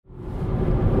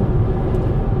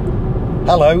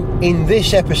Hello, in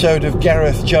this episode of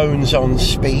Gareth Jones on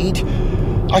Speed,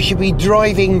 I should be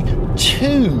driving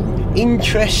two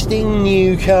interesting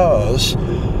new cars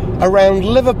around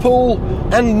Liverpool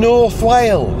and North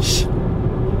Wales.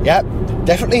 Yep,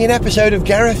 definitely an episode of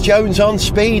Gareth Jones on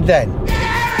Speed then.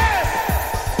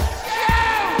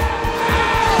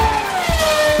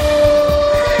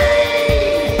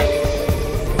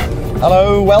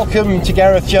 Hello, welcome to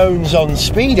Gareth Jones on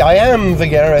Speed. I am the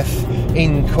Gareth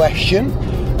in question,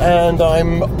 and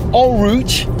I'm en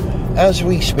route as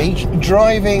we speak,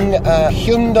 driving a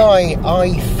Hyundai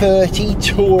i30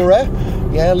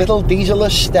 Tourer, little diesel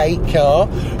estate car,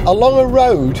 along a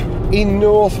road in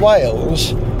North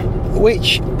Wales,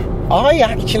 which I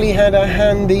actually had a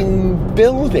hand in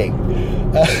building.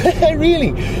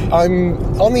 Really,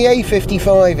 I'm on the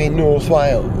A55 in North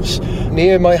Wales,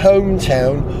 near my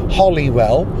hometown,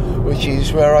 Holywell, which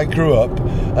is where I grew up.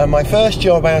 And my first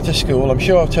job out of school, I'm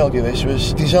sure I've told you this,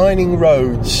 was designing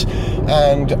roads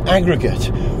and aggregate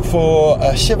for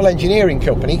a civil engineering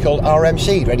company called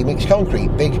RMC, Ready Mix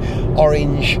Concrete, big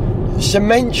orange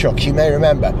cement trucks, you may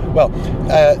remember. Well,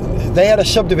 they had a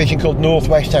subdivision called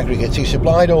Northwest Aggregates who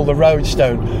supplied all the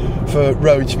roadstone for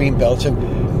roads being built.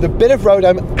 And the bit of road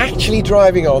I'm actually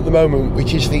driving on at the moment,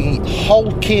 which is the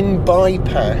Holkin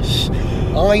Bypass,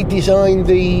 I designed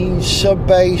the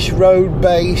sub-base, road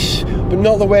base, but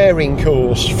not the wearing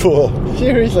course for.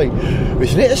 Seriously,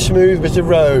 isn't it a smooth bit of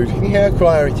road? You know how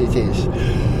quiet it is.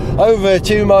 Over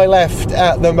to my left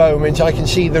at the moment, I can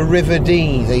see the River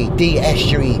Dee, the Dee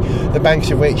estuary, the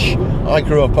banks of which I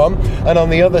grew up on. And on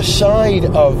the other side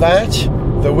of that,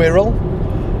 the Wirral.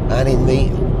 And in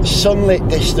the sunlit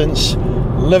distance,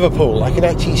 Liverpool. I can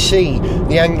actually see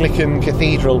the Anglican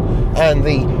Cathedral and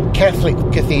the Catholic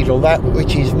Cathedral, that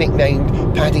which is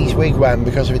nicknamed Paddy's Wigwam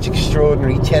because of its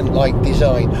extraordinary tent-like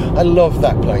design. I love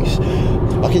that place.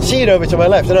 I can see it over to my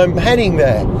left, and I'm heading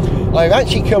there. I've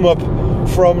actually come up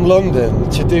from London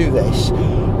to do this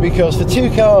because the two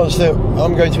cars that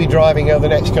I'm going to be driving over the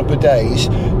next couple of days,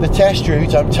 the test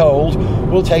route, I'm told,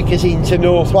 will take us into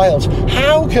North Wales.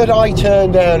 How could I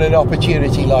turn down an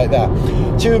opportunity like that?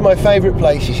 Two of my favourite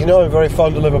places. You know, I'm very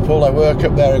fond of Liverpool. I work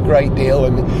up there a great deal,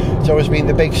 and it's always been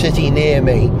the big city near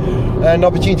me. An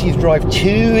opportunity to drive two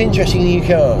interesting new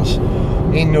cars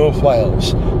in North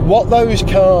Wales. What those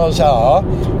cars are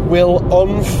will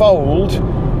unfold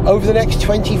over the next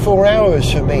 24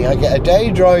 hours for me. I get a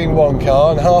day driving one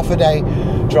car and half a day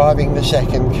driving the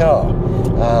second car.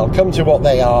 I'll come to what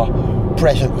they are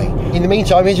presently. In the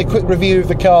meantime, here's a quick review of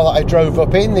the car that I drove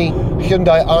up in, the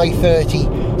Hyundai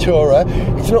i30 Tourer.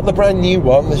 It's not the brand new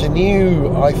one. There's a new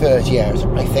i30 out,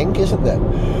 I think, isn't there?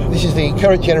 This is the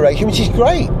current generation, which is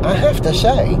great, I have to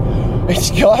say.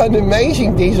 It's got an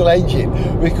amazing diesel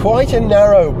engine with quite a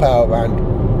narrow power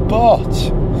band,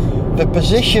 but the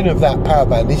position of that power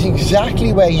band is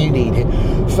exactly where you need it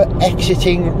for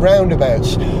exiting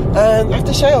roundabouts. And I have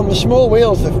to say, on the small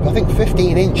wheels, I think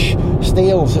 15-inch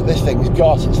steels that this thing's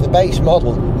got, it's the base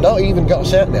model, not even got a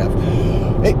sat-nav.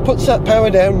 It puts that power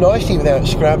down nicely without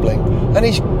scrabbling, and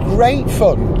it's great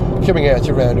fun coming out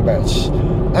of roundabouts.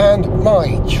 And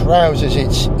my trousers,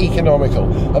 it's economical.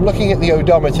 I'm looking at the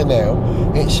odometer now.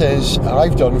 It says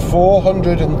I've done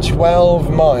 412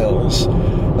 miles.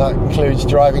 That includes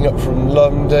driving up from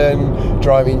London,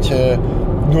 driving to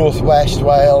Northwest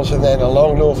Wales, and then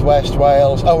along Northwest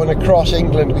Wales, and across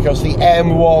England because the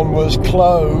M1 was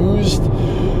closed.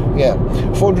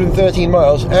 413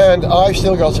 miles, and I've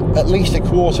still got at least a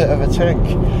quarter of a tank.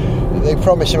 They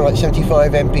promised something like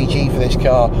 75 mpg for this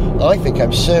car. I think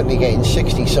I'm certainly getting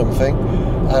 60 something,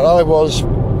 and I was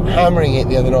hammering it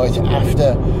the other night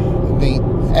after the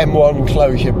M1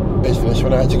 closure business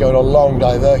when I had to go on a long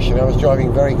diversion. I was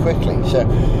driving very quickly, so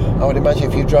I would imagine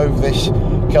if you drove this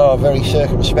car very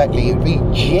circumspectly, it would be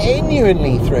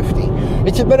genuinely thrifty.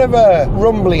 It's a bit of a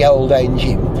rumbly old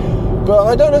engine, but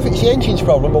I don't know if it's the engine's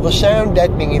problem or the sound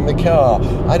deadening in the car.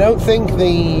 I don't think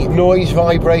the noise,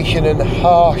 vibration and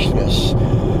harshness,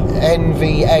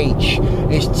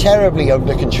 NVH, is terribly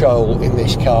under control in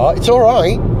this car. It's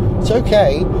alright, it's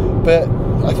okay, but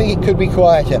I think it could be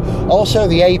quieter. Also,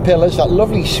 the A-pillars, that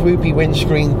lovely swoopy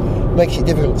windscreen, makes it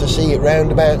difficult to see at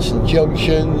roundabouts and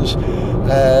junctions.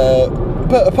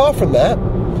 But apart from that,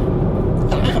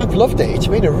 I've loved it. It's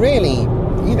been a really,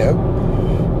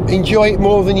 enjoy it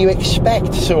more than you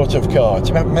expect sort of car. It's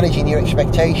about managing your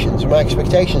expectations. My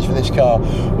expectations for this car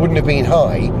wouldn't have been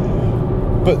high,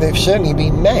 but they've certainly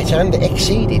been met and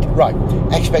exceeded. Right,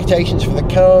 expectations for the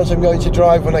cars I'm going to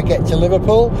drive when I get to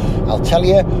Liverpool. I'll tell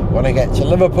you when I get to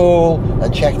Liverpool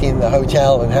and checked in the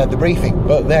hotel and had the briefing.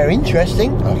 But they're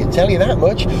interesting, I can tell you that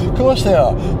much. Of course they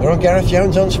are. They're on Gareth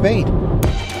Jones on Speed.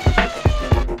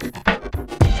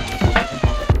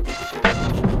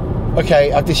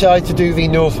 Okay, I've decided to do the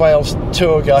North Wales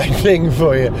tour guide thing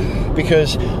for you,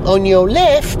 because on your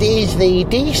left is the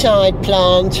Deeside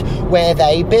plant where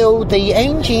they build the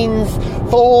engines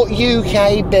for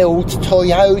UK-built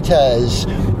Toyotas.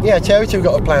 Yeah, Toyota have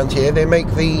got a plant here. They make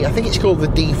the, I think it's called the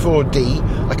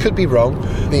D4D. I could be wrong,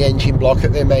 the engine block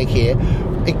that they make here.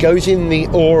 It goes in the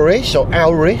Auris, or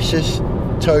Auris, as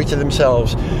Toyota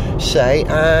themselves say,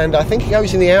 and I think it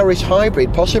goes in the Auris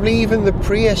hybrid. Possibly even the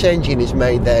Prius engine is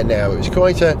made there now. It was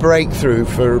quite a breakthrough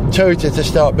for Toyota to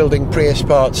start building Prius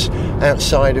parts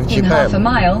outside of Japan. In half a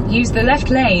mile, use the left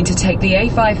lane to take the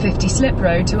A550 slip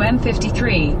road to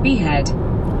M53, Behead.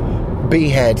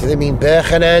 Behead, they mean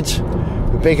Birkenhead.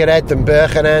 Bigger head than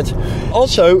Birkenhead.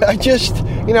 Also, I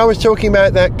was talking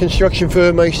about that construction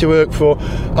firm I used to work for,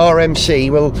 RMC.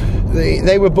 Well,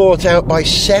 they were bought out by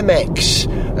Cemex,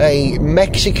 a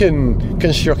Mexican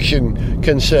construction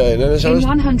concern. And in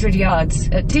 100 yards,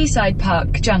 at Deeside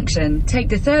Park Junction, take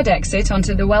the third exit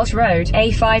onto the Welsh Road,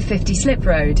 A550 slip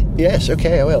road. Yes,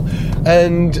 okay, I will.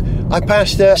 And I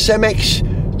passed a Cemex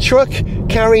truck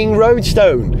carrying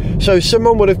roadstone. So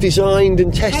someone would have designed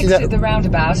and tested that. Exit the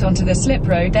roundabout onto the slip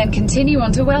road, then continue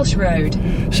onto Welsh Road.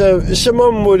 So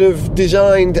someone would have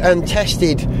designed and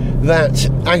tested that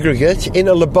aggregate in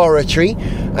a laboratory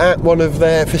at one of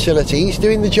their facilities,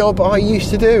 doing the job I used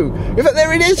to do. In fact,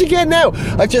 there it is again now.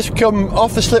 I've just come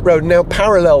off the slip road, now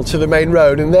parallel to the main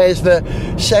road, and there's the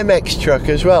Cemex truck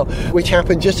as well, which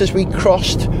happened just as we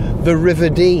crossed the River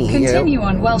Dee. Continue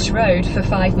on Welsh Road for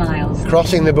 5 miles.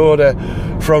 Crossing the border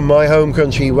from my home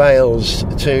country, Wales,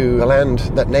 to the land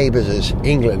that neighbours us,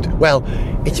 England. Well,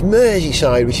 it's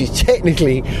Merseyside, which is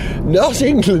technically not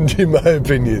England, in my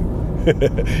opinion.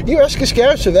 You ask a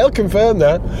Scouser, they'll confirm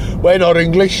that. We're not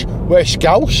English, we're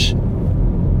Scouse.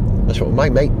 That's what my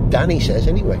mate Danny says,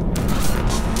 anyway.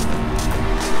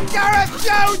 Gareth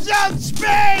Jones on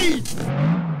speed!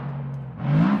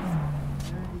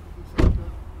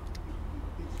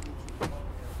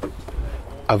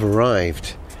 I've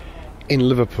arrived in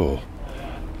Liverpool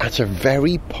at a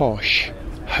very posh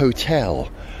hotel,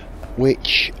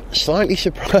 which, slightly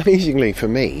surprisingly for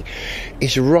me,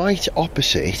 is right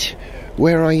opposite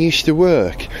where I used to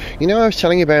work. You know, I was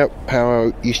telling you about how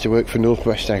I used to work for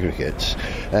Northwest Aggregates,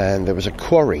 and there was a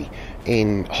quarry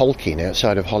in Holkin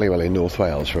outside of Holywell in North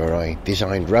Wales where I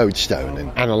designed roadstone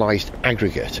and analysed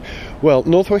aggregate. Well,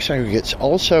 Northwest Aggregates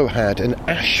also had an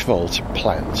asphalt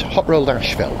plant, hot rolled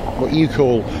asphalt, what you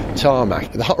call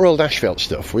tarmac. The hot rolled asphalt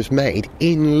stuff was made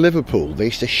in Liverpool. They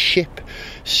used to ship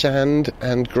sand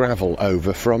and gravel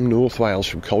over from North Wales,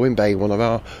 from Colwyn Bay, one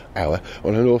of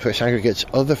Northwest Aggregates'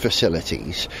 other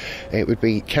facilities. It would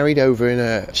be carried over in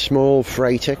a small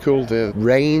freighter called the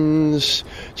Rains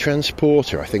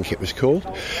Transporter, I think it was called,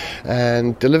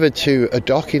 and delivered to a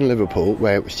dock in Liverpool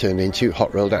where it was turned into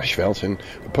hot rolled asphalt and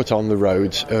put on the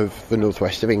roads of the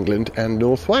northwest of England and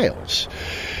North Wales.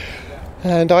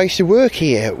 And I used to work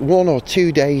here 1 or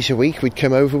 2 days a week. We'd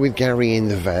come over with Gary in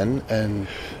the van, and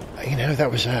you know,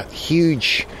 that was a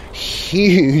huge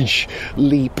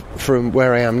leap from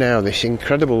where I am now, this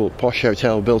incredible posh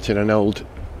hotel built in an old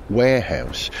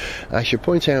warehouse. I should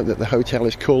point out that the hotel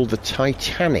is called the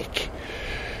Titanic,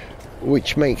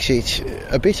 which makes it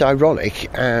a bit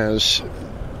ironic as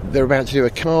they're about to do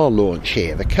a car launch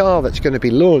here. The car that's going to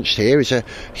be launched here is a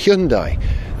Hyundai,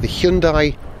 the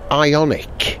Hyundai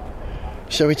Ioniq.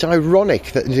 So it's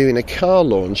ironic that they're doing a car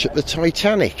launch at the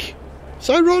Titanic. It's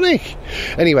ironic.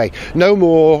 Anyway, no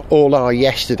more all our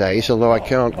yesterdays, although I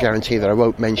can't guarantee that I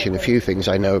won't mention a few things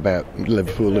I know about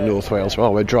Liverpool and North Wales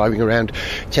while we're driving around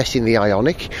testing the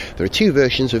Ioniq. There are 2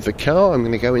 versions of the car. I'm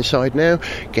going to go inside now,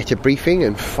 get a briefing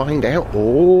and find out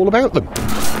all about them.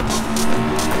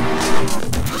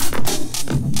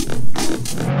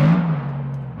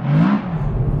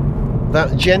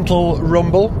 That gentle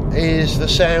rumble is the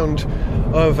sound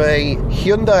of a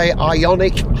Hyundai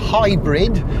Ioniq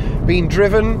hybrid being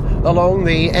driven along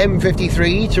the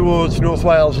M53 towards North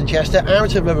Wales and Chester,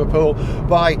 out of Liverpool,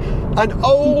 by an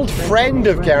old friend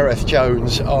of Gareth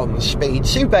Jones on Speed,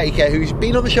 Sue Baker, who's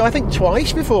been on the show I think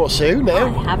twice before. Sue, now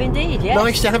I have indeed, yes.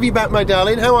 Nice to have you back, my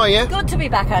darling. How are you? Good to be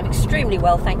back. I'm extremely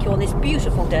well, thank you, on this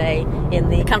beautiful day in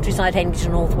the countryside heading to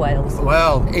North Wales.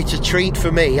 Well, it's a treat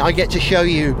for me. I get to show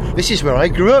you, this is where I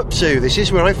grew up, Sue. This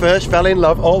is where I first fell in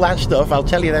love, all that stuff. I'll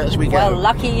tell you that as we go. Well,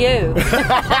 lucky you.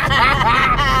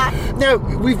 Now,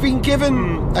 we've been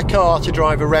given a car to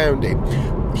drive around in.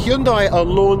 Hyundai are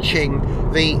launching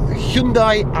the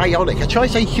Hyundai Ioniq. I try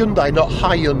to say Hyundai, not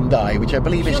Hyundai, which I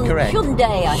believe is correct.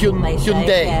 Hyundai, I think they say.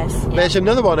 Hyundai. Yes. There's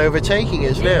another one overtaking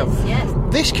us now. Yes.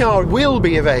 This car will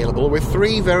be available with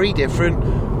 3 very different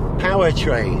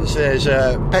powertrains. There's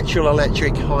a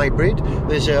petrol-electric hybrid,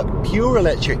 there's a pure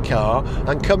electric car,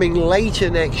 and coming later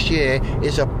next year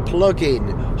is a plug-in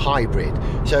hybrid.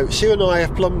 So Sue and I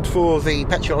have plumbed for the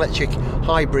petrol-electric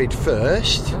hybrid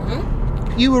first. Mm-hmm.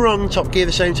 You were on Top Gear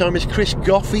the same time as Chris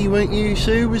Goffey, weren't you,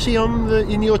 Sue? Was he on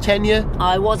in your tenure?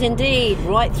 I was indeed,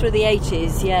 right through the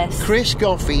 80s, yes. Chris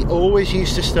Goffey always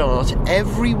used to start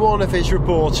every one of his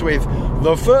reports with,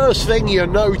 the first thing you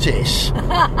notice.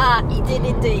 He did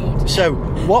indeed. So,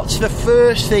 what's the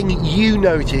first thing you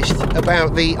noticed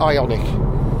about the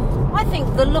Ioniq? I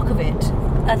think the look of it.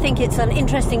 I think it's an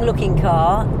interesting looking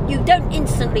car. You don't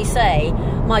instantly say,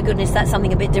 my goodness, that's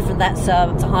something a bit different, that's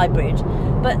a hybrid.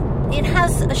 But it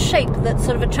has a shape that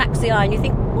sort of attracts the eye and you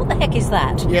think, what the heck is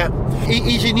that? Yeah, it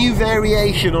is a new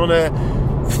variation on a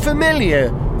familiar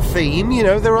theme. You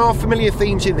know, there are familiar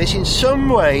themes in this. In some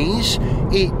ways,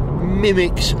 it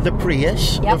mimics the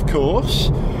Prius, of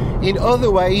course. In other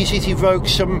ways, it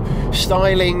evokes some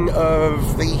styling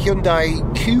of the Hyundai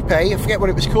Coupe, I forget what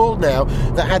it was called now,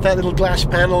 that had that little glass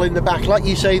panel in the back, like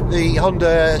you say the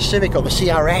Honda Civic or the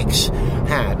CRX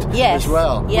had as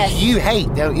well. Yes. Which you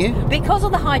hate, don't you? Because of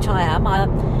the height I am,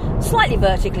 I'm slightly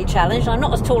vertically challenged. I'm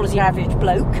not as tall as your average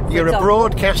bloke. You're a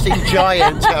broadcasting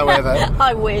giant, however.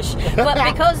 I wish. But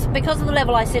because of the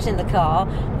level I sit in the car,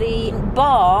 the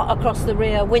bar across the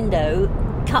rear window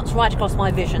cuts right across my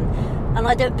vision. And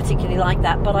I don't particularly like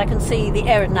that, but I can see the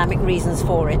aerodynamic reasons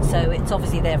for it, so it's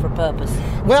obviously there for a purpose.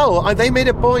 Well, they made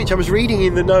a point. I was reading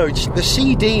in the notes, the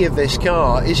CD of this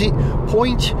car, is it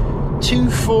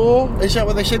 0.24? Is that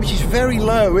what they said? Which is very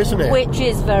low, isn't it? Which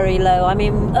is very low. I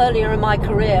mean, earlier in my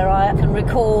career, I can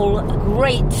recall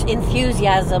great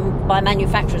enthusiasm by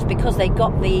manufacturers because they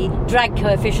got the drag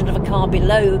coefficient of a car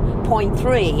below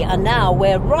 0.3, and now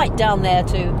we're right down there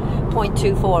to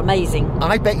 0.24. Amazing.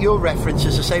 I bet your reference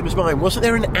is the same as mine. Wasn't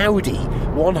there an Audi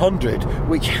 100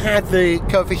 which had the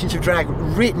coefficient of drag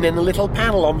written in a little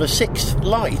panel on the sixth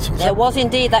light? There was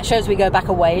indeed. That shows we go back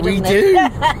a way, doesn't it? We do.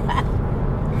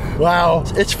 Wow,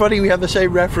 it's funny we have the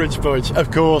same reference points.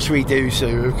 Of course we do,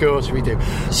 Sue, of course we do.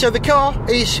 So the car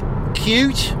is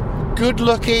cute, good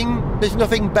looking, there's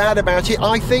nothing bad about it.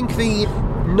 I think the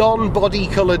non-body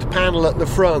coloured panel at the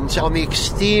front on the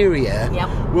exterior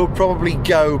will probably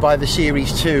go by the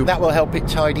Series 2. That will help it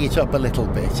tidy it up a little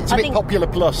bit. It's a bit Popular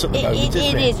Plus at the moment,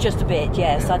 isn't it? It is just a bit,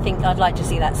 yes. I think I'd like to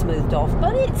see that smoothed off.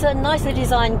 But it's a nicely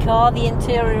designed car. The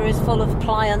interior is full of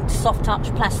pliant,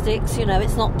 soft-touch plastics. You know,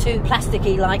 it's not too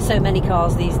plasticky like so many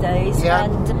cars these days. Yeah.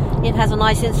 And it has a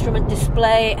nice instrument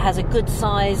display. It has a good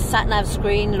size sat-nav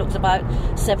screen. It looks about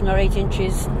 7 or 8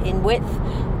 inches in width.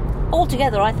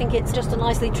 Altogether, I think it's just a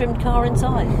nicely trimmed car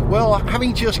inside. Well,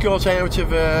 having just got out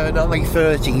of an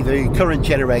i30, the current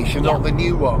generation, not the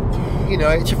new one, you know,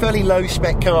 it's a fairly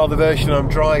low-spec car, the version I'm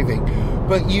driving,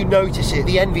 but you notice it.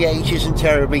 The NVH isn't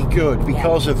terribly good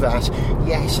because of that.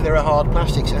 Yes, there are hard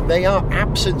plastics, and they are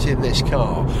absent in this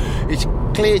car. It's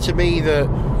clear to me that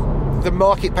the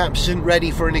market perhaps isn't ready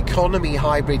for an economy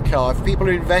hybrid car. If people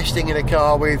are investing in a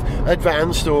car with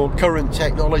advanced or current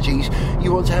technologies,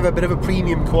 you want to have a bit of a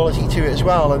premium quality to it as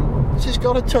well, and it's just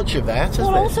got a touch of that, hasn't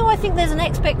it? Well, also I think there's an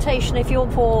expectation, if you're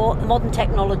for modern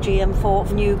technology and for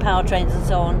new powertrains and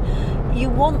so on, you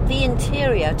want the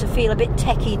interior to feel a bit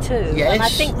techie too. Yes. And I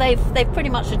think they've pretty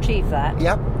much achieved that.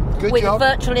 Yep, good with job. With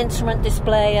a virtual instrument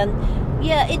display, and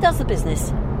it does the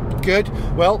business. Good.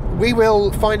 Well, we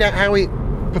will find out how it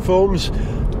performs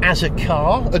as a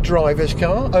car, a driver's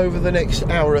car, over the next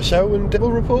hour or so, and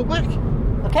we'll report back.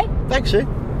 Okay. Thanks, Sue.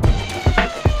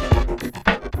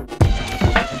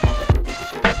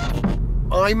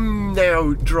 I'm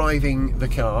now driving the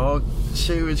car.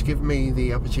 Sue has given me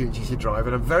the opportunity to drive,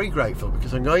 and I'm very grateful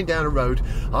because I'm going down a road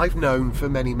I've known for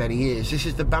many, many years. This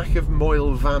is the back of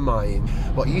Moyle Vamai in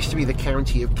what used to be the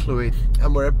county of Clwyd,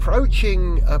 and we're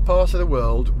approaching a part of the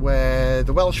world where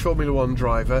the Welsh Formula 1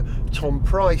 driver Tom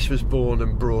Price was born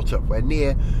and brought up. We're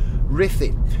near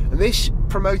Ruthin, and this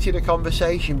promoted a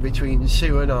conversation between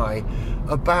Sue and I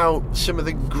about some of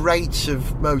the greats of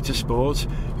motorsport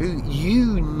who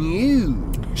you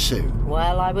knew, Sue.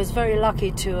 Well, I was very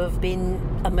lucky to have been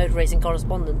a motor racing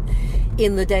correspondent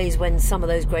in the days when some of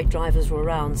those great drivers were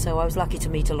around, so I was lucky to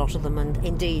meet a lot of them and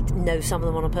indeed know some of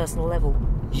them on a personal level.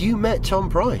 You met Tom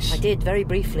Price? I did, very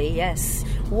briefly, yes.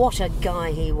 What a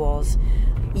guy he was.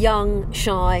 Young,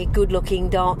 shy, good-looking,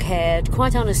 dark-haired,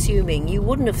 quite unassuming. You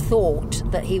wouldn't have thought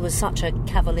that he was such a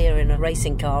cavalier in a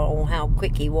racing car or how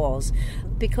quick he was,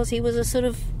 because he was a sort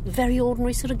of very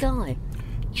ordinary sort of guy.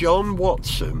 John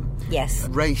Watson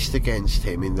raced against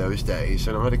him in those days,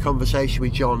 and I had a conversation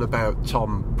with John about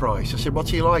Tom Price. I said, what's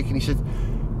he like? And he said,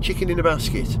 chicken in a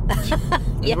basket.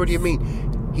 Yes. What do you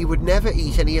mean? He would never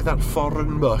eat any of that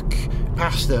foreign muck,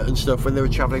 pasta and stuff when they were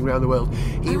travelling around the world.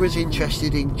 He was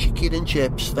interested in chicken and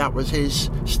chips. That was his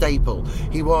staple.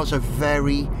 He was a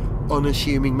very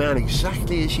unassuming man,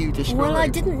 exactly as you described. Well, I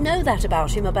didn't know that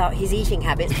about him, about his eating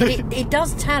habits, but it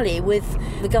does tally with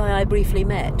the guy I briefly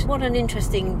met. What an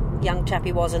interesting young chap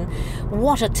he was, and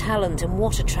what a talent and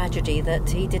what a tragedy that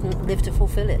he didn't live to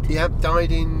fulfil it. Yep,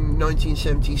 died in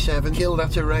 1977, killed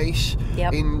at a race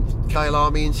in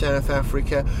Kyalami in South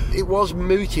Africa. It was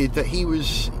mooted that he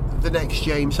was the next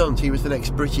James Hunt, he was the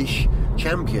next British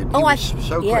champion.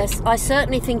 Yes, I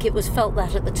certainly think it was felt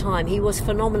that at the time. He was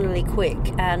phenomenally quick,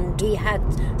 and he had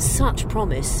such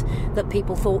promise that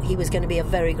people thought he was going to be a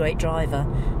very great driver,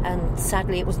 and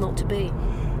sadly it was not to be.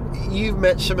 You've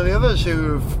met some of the others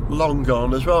who have long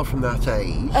gone as well from that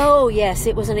age. Oh yes,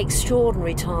 it was an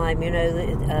extraordinary time. You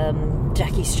know,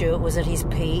 Jackie Stewart was at his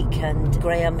peak, and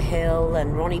Graham Hill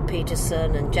and Ronnie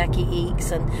Peterson and Jackie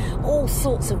Eakes and all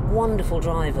sorts of wonderful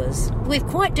drivers with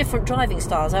quite different driving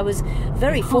styles. I was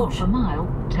very fortunate. Half a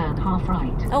mile, turn half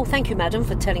right. Oh, thank you, madam,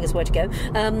 for telling us where to go.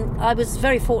 I was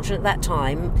very fortunate at that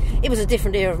time. It was a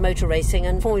different era of motor racing,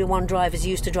 and Formula One drivers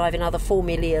used to drive in other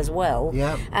formulae as well.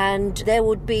 Yeah. And there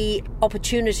would be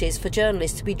opportunities for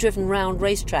journalists to be driven round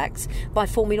racetracks by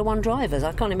Formula One drivers.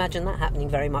 I can't imagine that happening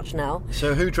very much now.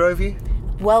 So who drove you?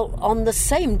 Well, on the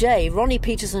same day, Ronnie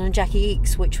Peterson and Jackie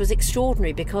Eakes, which was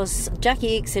extraordinary because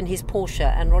Jackie Eakes in his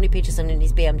Porsche and Ronnie Peterson in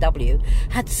his BMW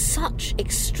had such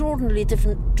extraordinarily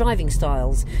different driving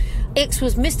styles. Eakes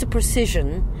was Mr.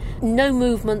 Precision, no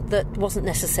movement that wasn't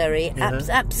necessary,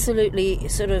 absolutely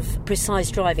sort of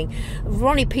precise driving.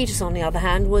 Ronnie Peterson, on the other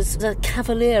hand, was a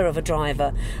cavalier of a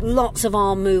driver. Lots of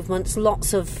arm movements,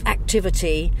 lots of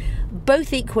activity,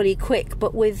 both equally quick,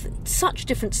 but with such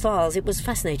different styles. It was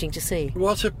fascinating to see.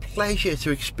 What a pleasure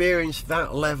to experience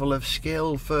that level of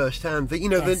skill firsthand.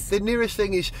 Yes. The nearest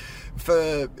thing is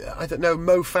for, I don't know,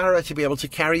 Mo Farah to be able to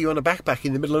carry you on a backpack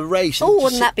in the middle of a race. Oh,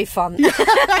 wouldn't that be fun?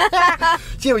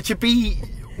 To be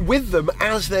with them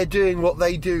as they're doing what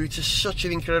they do to such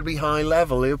an incredibly high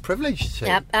level, you're privileged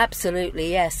to.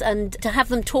 Absolutely, yes. And to have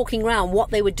them talking around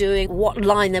what they were doing, what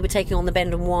line they were taking on the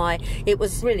bend and why, it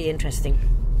was really interesting.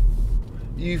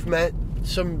 You've met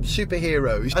some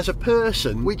superheroes. As a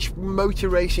person, which motor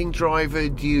racing driver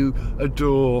do you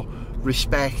adore,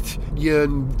 respect,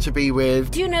 yearn to be with?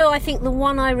 Do you know, I think the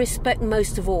one I respect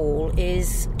most of all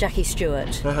is Jackie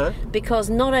Stewart.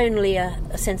 Because not only a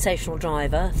sensational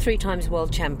driver, 3 times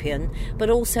world champion,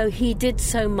 but also he did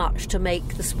so much to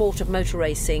make the sport of motor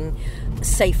racing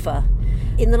safer.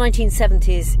 In the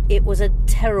 1970s, it was a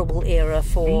terrible era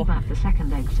for Leave at the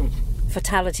second exit.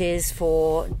 Fatalities,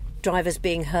 for drivers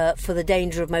being hurt, for the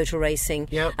danger of motor racing.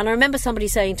 Yep. And I remember somebody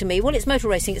saying to me, well, it's motor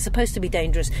racing, it's supposed to be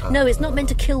dangerous. No, it's not meant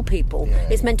to kill people.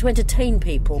 It's meant to entertain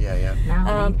people.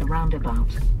 Now leave the roundabout.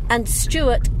 And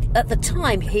Stewart, at the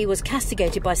time, he was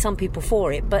castigated by some people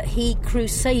for it, but he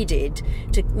crusaded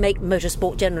to make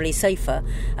motorsport generally safer,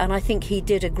 and I think he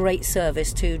did a great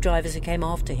service to drivers who came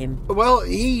after him. Well,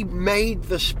 he made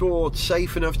the sport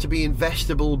safe enough to be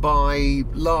investable by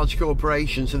large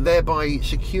corporations and thereby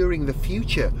securing the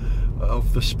future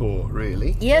of the sport,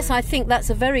 really. Yes, I think that's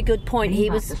a very good point.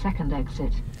 Leave at the second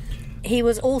exit. He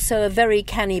was also a very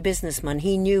canny businessman.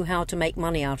 He knew how to make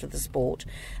money out of the sport,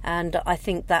 and I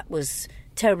think that was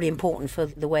terribly important for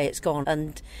the way it's gone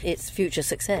and its future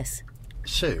success.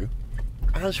 Sue,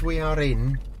 as we are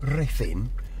in Ruthin...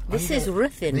 This is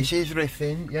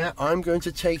Ruthin, yeah. I'm going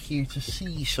to take you to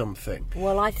see something.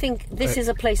 Well, I think this is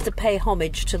a place to pay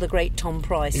homage to the great Tom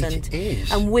Price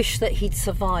and wish that he'd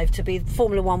survived to be the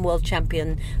Formula One world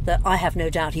champion that I have no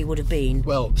doubt he would have been.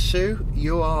 Well, Sue,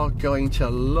 you are going to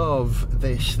love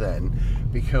this then,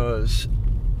 because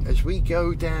as we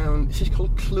go down, this is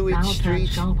called Clwyd Street.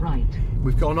 Sharp right.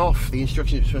 We've gone off the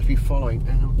instructions we're supposed to be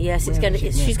following. Yes,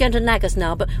 she's going to nag us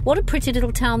now, but what a pretty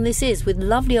little town this is, with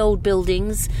lovely old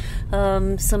buildings,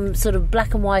 some sort of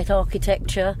black and white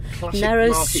architecture, classic narrow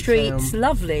market streets, town.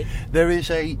 Lovely. There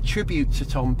is a tribute to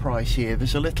Tom Price here.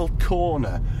 There's a little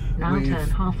corner. Now turn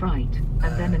half right,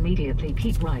 and then immediately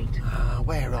keep right.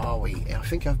 Where are we? I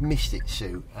think I've missed it,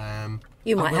 Sue.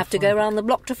 You might have to go around the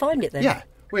block to find it then. Yeah,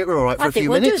 we're all right for a few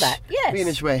we'll minutes. I think we'll do that, yes. Being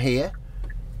as we're here,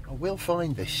 I will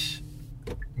find this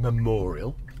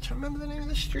memorial. Do you remember the name of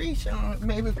the street?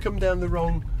 Maybe we've come down the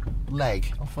wrong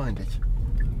leg. I'll find it.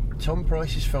 Tom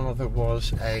Price's father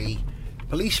was a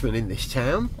policeman in this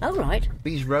town. Oh, right.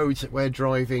 These roads that we're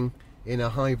driving in a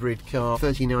hybrid car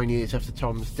 39 years after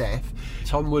Tom's death,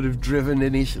 Tom would have driven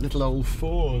in his little old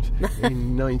Ford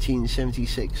in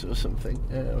 1976 or something,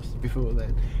 before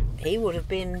then. He would have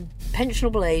been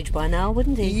pensionable age by now,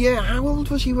 wouldn't he? Yeah, how old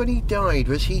was he when he died?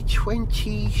 Was he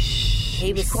 20?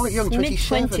 He was quite young,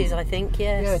 27. mid-20s, I think,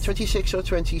 yes. Yeah, 26 or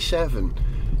 27.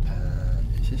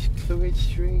 Is this Clwyd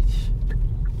Street?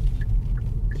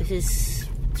 This is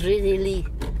really...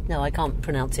 No, I can't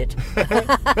pronounce it.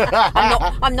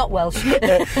 I'm not Welsh.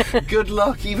 Good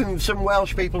luck. Even some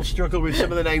Welsh people struggle with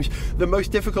some of the names. The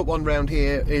most difficult one round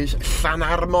here is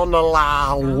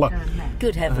Llanarmonolal.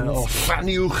 Good heavens. Or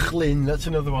Llanuwchlyn, that's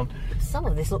another one. Some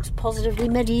of this looks positively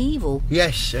medieval.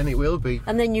 Yes, and it will be.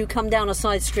 And then you come down a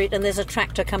side street and there's a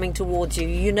tractor coming towards you.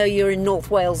 You know you're in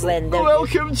North Wales then, don't you?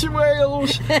 Welcome to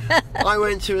Wales! I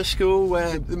went to a school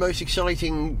where the most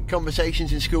exciting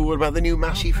conversations in school were about the new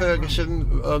Massey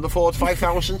Ferguson, the Ford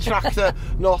 5000 tractor,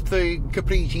 not the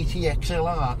Capri GT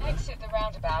XLR. Exit the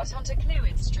roundabout onto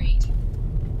Clwyd Street.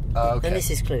 Okay. And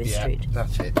this is Clwyd Street.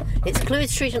 That's it. It's Clwyd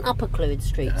Street and Upper Clwyd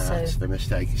Street. That's the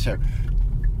mistake. So,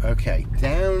 okay,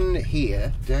 down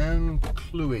here, down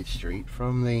Clwyd Street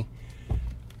from the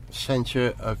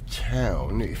centre of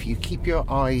town, if you keep your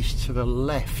eyes to the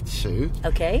left, Sue,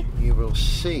 Okay. you will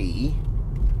see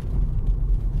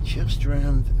just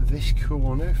round this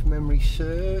corner, if memory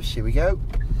serves. Here we go.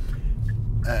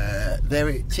 There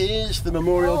it is, the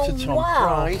memorial to Tom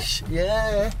Price.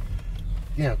 Yeah.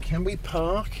 Now, can we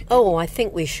park? Oh, I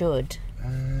think we should.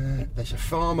 There's a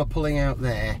farmer pulling out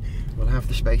there. We'll have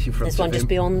the space in front This of one him. just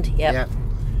beyond, yep. Yeah.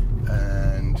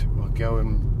 And we'll go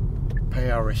and pay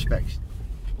our respects.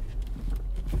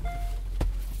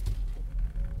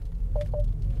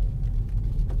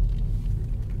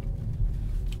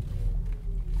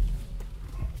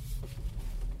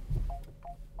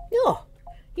 Oh,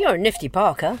 you're a nifty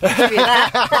parker. I'll give you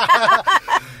that.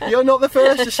 You're not the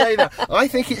first to say that. I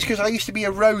think it's because I used to be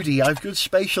a roadie. I've good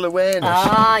spatial awareness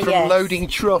from yes. loading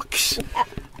trucks.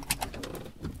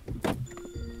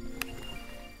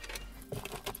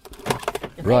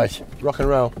 Right, rock and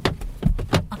roll.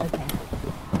 Okay.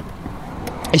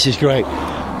 This is great.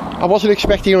 I wasn't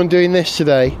expecting on doing this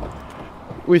today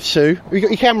with Sue. Have you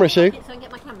got your camera, Sue? So I can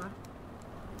get my camera.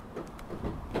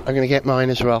 I'm going to get mine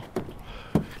as well.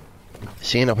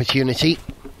 See an opportunity,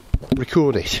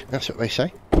 record it. That's what they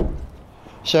say.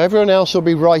 So everyone else will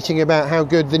be writing about how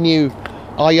good the new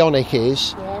Ionic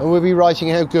is, and we'll be writing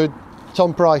how good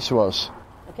Tom Price was.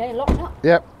 Okay, locked up.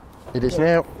 Yep, it is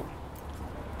now.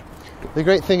 The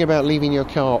great thing about leaving your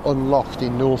car unlocked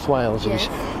in North Wales is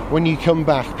when you come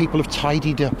back, people have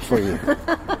tidied up for you. Is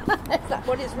that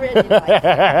what it's really like?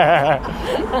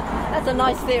 That's a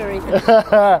nice theory.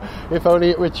 If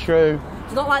only it were true.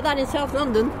 It's not like that in South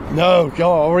London. No,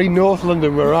 God, or in North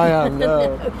London where I am,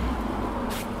 no.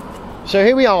 So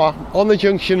here we are on the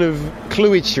junction of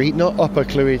Clwyd Street, not Upper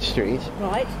Clwyd Street.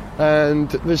 Right. And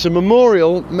there's a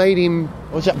memorial made in,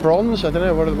 was that bronze? I don't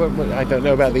know, what I don't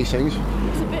know about these things.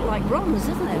 It's a bit like bronze,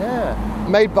 isn't it? Yeah.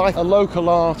 Made by a local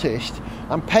artist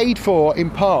and paid for in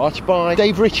part by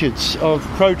Dave Richards of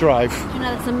ProDrive. You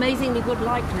know, that's amazingly good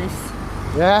likeness.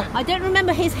 Yeah. I don't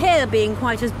remember his hair being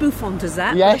quite as bouffant as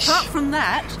that. Yes. But apart from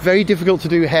that... Very difficult to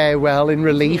do hair well in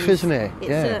relief, isn't it? It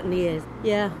certainly is.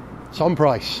 Yeah. Tom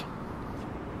Price.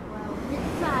 Well,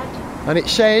 it's sad. And it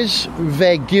says,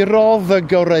 Fe gyrodd y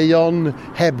goreon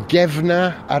heb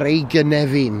gefna ar ei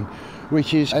gynefin,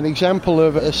 which is an example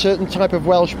of a certain type of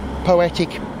Welsh poetic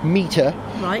metre.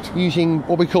 Right. Using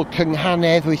what we call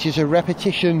cynganedd, which is a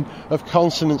repetition of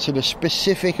consonants in a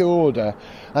specific order.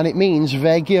 And it means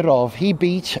Fe gyrodd, he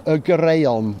beat y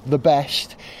goreon, the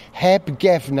best, heb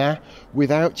gefna,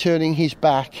 without turning his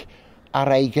back,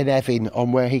 ar ei gynefin,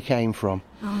 on where he came from.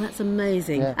 Oh, that's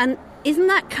amazing. Yeah. And isn't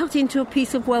that cut into a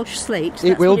piece of Welsh slate? It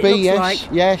That's will what be, looks yes. like.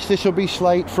 Yes, this will be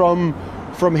slate from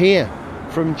here,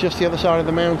 from just the other side of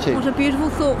the mountain. What a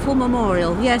beautiful, thoughtful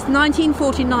memorial. Yes,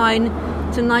 1949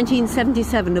 to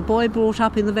 1977, a boy brought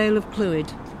up in the Vale of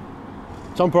Clwyd.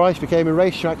 Tom Price became a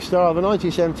racetrack star of the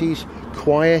 1970s,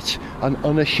 quiet and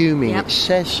unassuming. Yep. It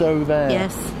says so there.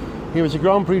 Yes. He was a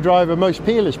Grand Prix driver, most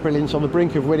peerless brilliance, on the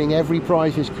brink of winning every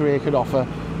prize his career could offer.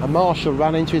 A marshal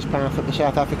ran into his path at the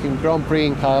South African Grand Prix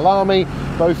in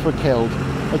Kyalami. Both were killed.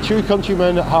 A true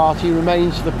countryman at heart, he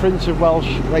remains the Prince of Welsh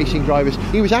racing drivers.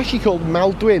 He was actually called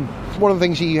Maldwyn. One of the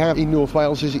things that you have in North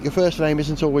Wales is that your first name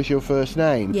isn't always your first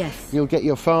name. Yes. You'll get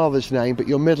your father's name, but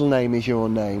your middle name is your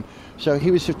name. So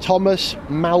he was Thomas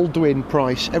Maldwyn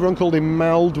Price. Everyone called him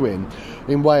Maldwyn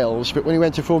in Wales, but when he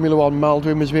went to Formula One,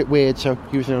 Maldwyn was a bit weird, so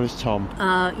he was known as Tom.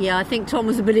 Yeah, I think Tom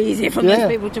was a bit easier for most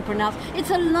people to pronounce. It's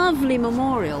a lovely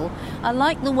memorial. I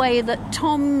like the way that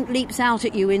Tom leaps out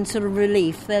at you in sort of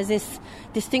relief. There's this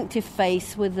distinctive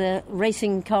face with a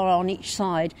racing car on each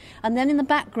side, and then in the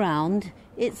background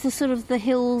it's the sort of the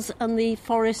hills and the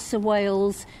forests of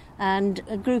Wales and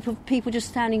a group of people just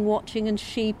standing watching, and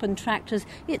sheep and tractors.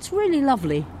 It's really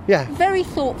lovely. Yeah. Very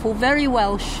thoughtful, very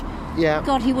Welsh. Yeah.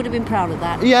 God, he would have been proud of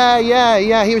that.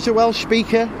 Yeah. He was a Welsh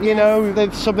speaker, you know.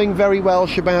 There's something very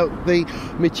Welsh about the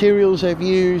materials they've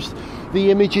used,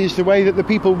 the images, the way that the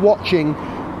people watching.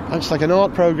 It's like an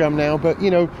art programme now, but,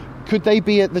 you know, could they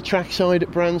be at the trackside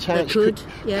at Brands Hatch? They could,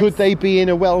 yes. Could they be in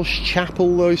a Welsh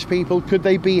chapel, those people? Could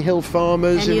they be hill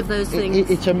farmers? Any of those things.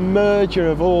 It's a merger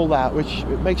of all that, which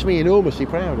makes me enormously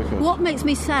proud of it. What makes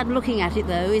me sad looking at it,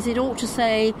 though, is it ought to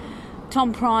say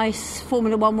Tom Price,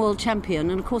 Formula One world champion,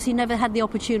 and of course he never had the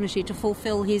opportunity to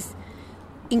fulfil his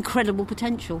incredible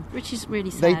potential, which is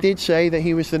really sad. They did say that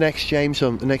he was the next James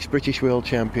Hunt, the next British world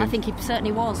champion. I think he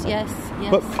certainly was, yes.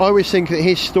 But I always think that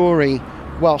his story,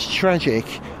 whilst tragic,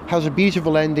 has a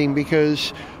beautiful ending,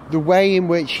 because the way in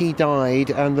which he died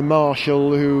and the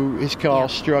marshal who his car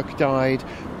struck died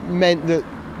meant that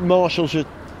marshals are,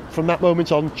 from that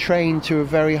moment on, trained to a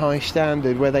very high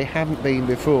standard where they hadn't been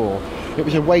before. It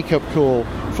was a wake-up call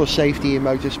for safety in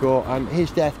motorsport, and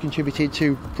his death contributed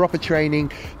to proper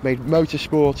training, made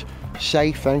motorsport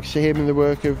safe thanks to him and the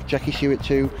work of Jackie Stewart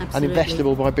too. Absolutely. And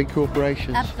investable by big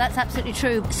corporations. That's absolutely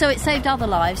true. So it saved other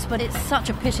lives, but it's such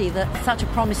a pity that such a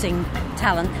promising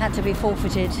talent had to be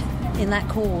forfeited in that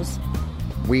cause.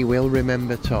 We will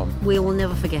remember Tom. We will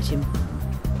never forget him.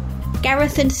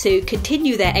 Gareth and Sue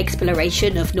continue their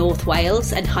exploration of North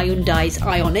Wales and Hyundai's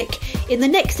Ioniq in the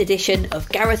next edition of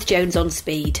Gareth Jones on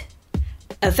Speed.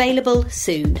 Available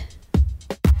soon.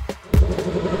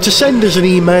 To send us an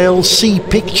email, see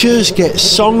pictures, get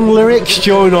song lyrics,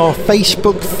 join our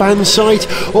Facebook fan site,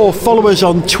 or follow us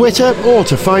on Twitter, or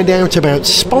to find out about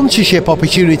sponsorship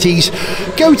opportunities,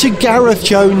 go to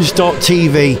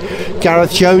GarethJones.tv.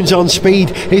 Gareth Jones on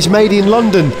Speed is made in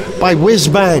London by Whiz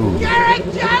Bang.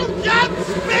 Gareth Jones!